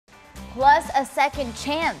plus a second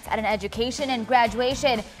chance at an education and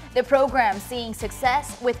graduation. The program seeing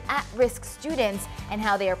success with at-risk students and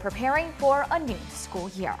how they are preparing for a new school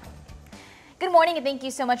year. Good morning and thank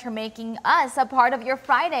you so much for making us a part of your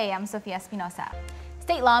Friday. I'm Sophia Espinosa.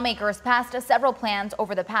 State lawmakers passed several plans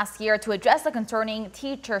over the past year to address the concerning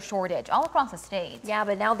teacher shortage all across the state. Yeah,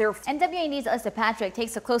 but now they're... And WND's Alyssa Patrick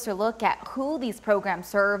takes a closer look at who these programs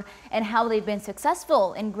serve and how they've been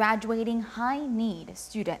successful in graduating high-need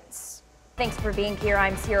students. Thanks for being here.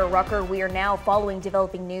 I'm Sierra Rucker. We are now following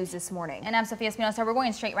developing news this morning. And I'm Sophia Espinosa. We're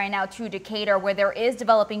going straight right now to Decatur, where there is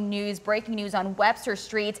developing news, breaking news on Webster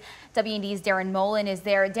Street. WND's Darren Mullen is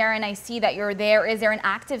there. Darren, I see that you're there. Is there an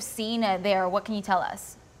active scene there? What can you tell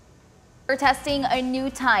us? We're testing a new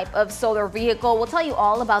type of solar vehicle. We'll tell you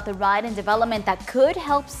all about the ride and development that could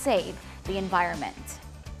help save the environment.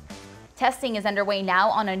 Testing is underway now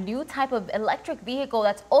on a new type of electric vehicle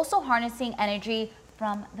that's also harnessing energy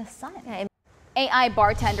from the sun. AI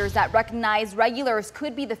bartenders that recognize regulars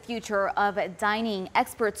could be the future of dining.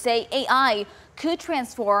 Experts say AI could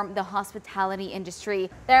transform the hospitality industry.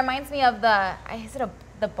 That reminds me of the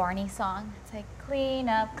Barney song? It's like, clean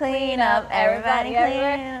up, everybody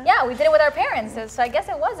clean. Yeah, we did it with our parents, so I guess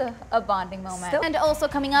it was a bonding moment. And also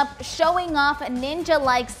coming up, showing off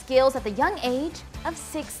ninja-like skills at the young age of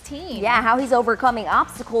 16. Yeah, how he's overcoming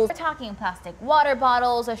obstacles. We're talking plastic water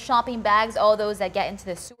bottles, shopping bags, all those that get into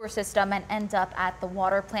the sewer system and end up at the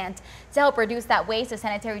water plant. To help reduce that waste, the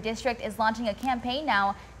sanitary district is launching a campaign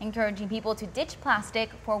now, encouraging people to ditch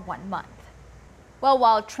plastic for 1 month. Well,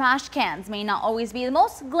 while trash cans may not always be the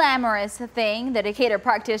most glamorous thing, the Decatur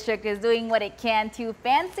Park District is doing what it can to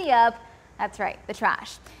fancy up, that's right, the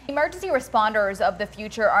trash. Emergency responders of the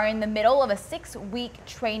future are in the middle of a 6-week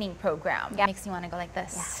training program. Yeah. Makes me want to go like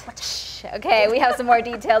this. Yeah. Okay, we have some more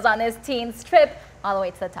details on this teen's trip all the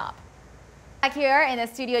way to the top. Back here in the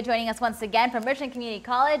studio, joining us once again from Richmond Community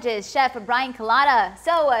College is Chef Brian Collada.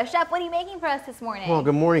 So, Chef, what are you making for us this morning? Well,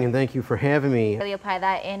 good morning and thank you for having me. Really apply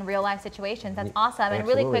that in real life situations. That's awesome. Absolutely. And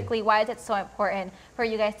really quickly, why is it so important for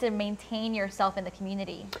you guys to maintain yourself in the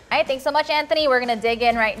community? All right, thanks so much, Anthony. We're going to dig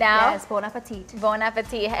in right now. Yes, bon appetit. Bon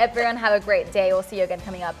appetit. Everyone have a great day. We'll see you again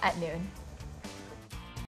coming up at noon.